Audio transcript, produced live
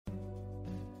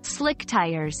Slick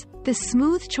tires, the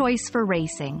smooth choice for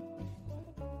racing.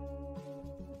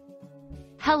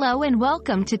 Hello and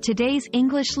welcome to today's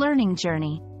English learning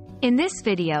journey. In this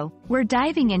video, we're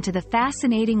diving into the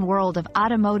fascinating world of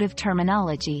automotive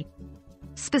terminology.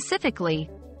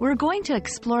 Specifically, we're going to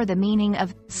explore the meaning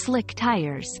of slick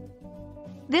tires.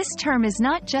 This term is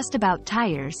not just about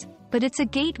tires, but it's a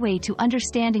gateway to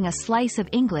understanding a slice of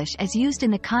English as used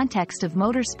in the context of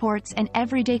motorsports and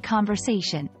everyday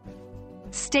conversation.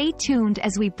 Stay tuned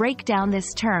as we break down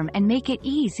this term and make it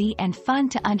easy and fun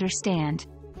to understand.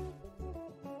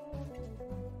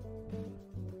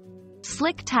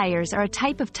 Slick tires are a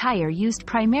type of tire used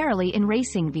primarily in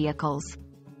racing vehicles.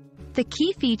 The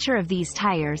key feature of these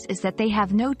tires is that they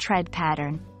have no tread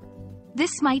pattern.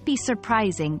 This might be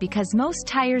surprising because most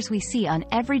tires we see on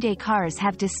everyday cars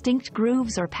have distinct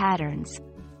grooves or patterns.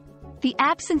 The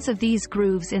absence of these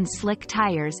grooves in slick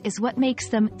tires is what makes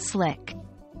them slick.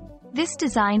 This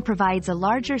design provides a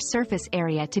larger surface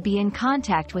area to be in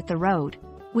contact with the road,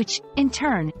 which, in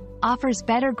turn, offers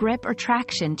better grip or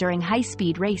traction during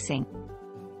high-speed racing.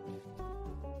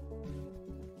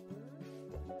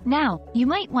 Now, you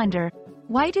might wonder,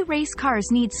 why do race cars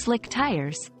need slick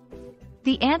tires?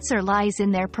 The answer lies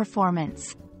in their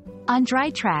performance. On dry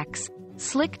tracks,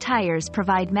 slick tires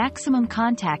provide maximum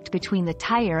contact between the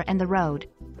tire and the road.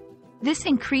 This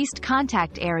increased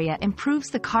contact area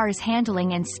improves the car's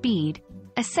handling and speed,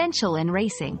 essential in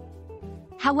racing.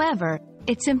 However,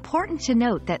 it's important to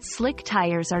note that slick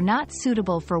tires are not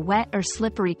suitable for wet or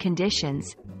slippery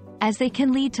conditions, as they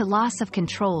can lead to loss of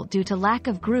control due to lack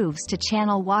of grooves to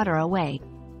channel water away.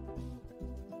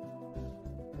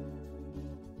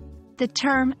 The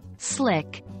term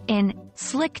slick in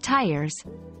slick tires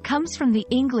comes from the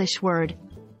English word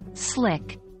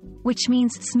slick, which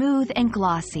means smooth and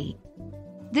glossy.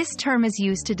 This term is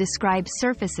used to describe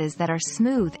surfaces that are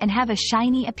smooth and have a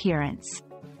shiny appearance.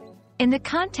 In the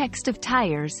context of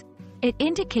tires, it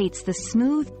indicates the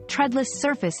smooth, treadless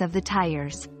surface of the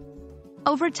tires.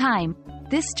 Over time,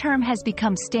 this term has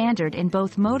become standard in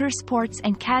both motorsports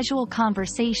and casual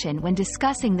conversation when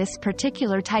discussing this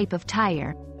particular type of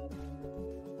tire.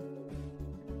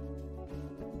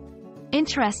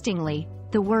 Interestingly,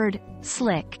 the word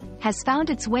slick has found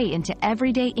its way into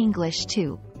everyday English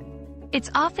too. It's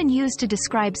often used to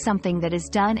describe something that is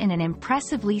done in an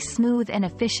impressively smooth and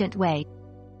efficient way.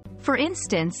 For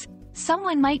instance,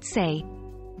 someone might say,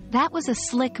 "That was a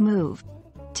slick move,"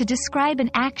 to describe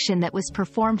an action that was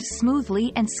performed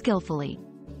smoothly and skillfully.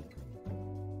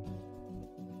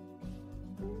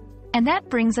 And that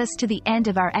brings us to the end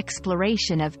of our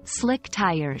exploration of slick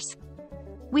tires.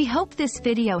 We hope this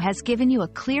video has given you a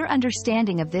clear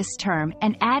understanding of this term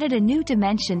and added a new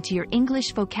dimension to your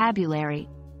English vocabulary,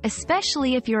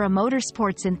 especially if you're a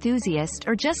motorsports enthusiast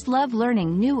or just love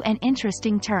learning new and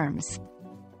interesting terms.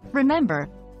 Remember,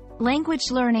 language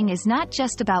learning is not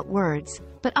just about words,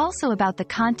 but also about the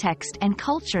context and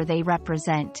culture they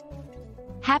represent.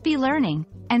 Happy learning,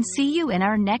 and see you in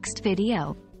our next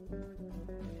video.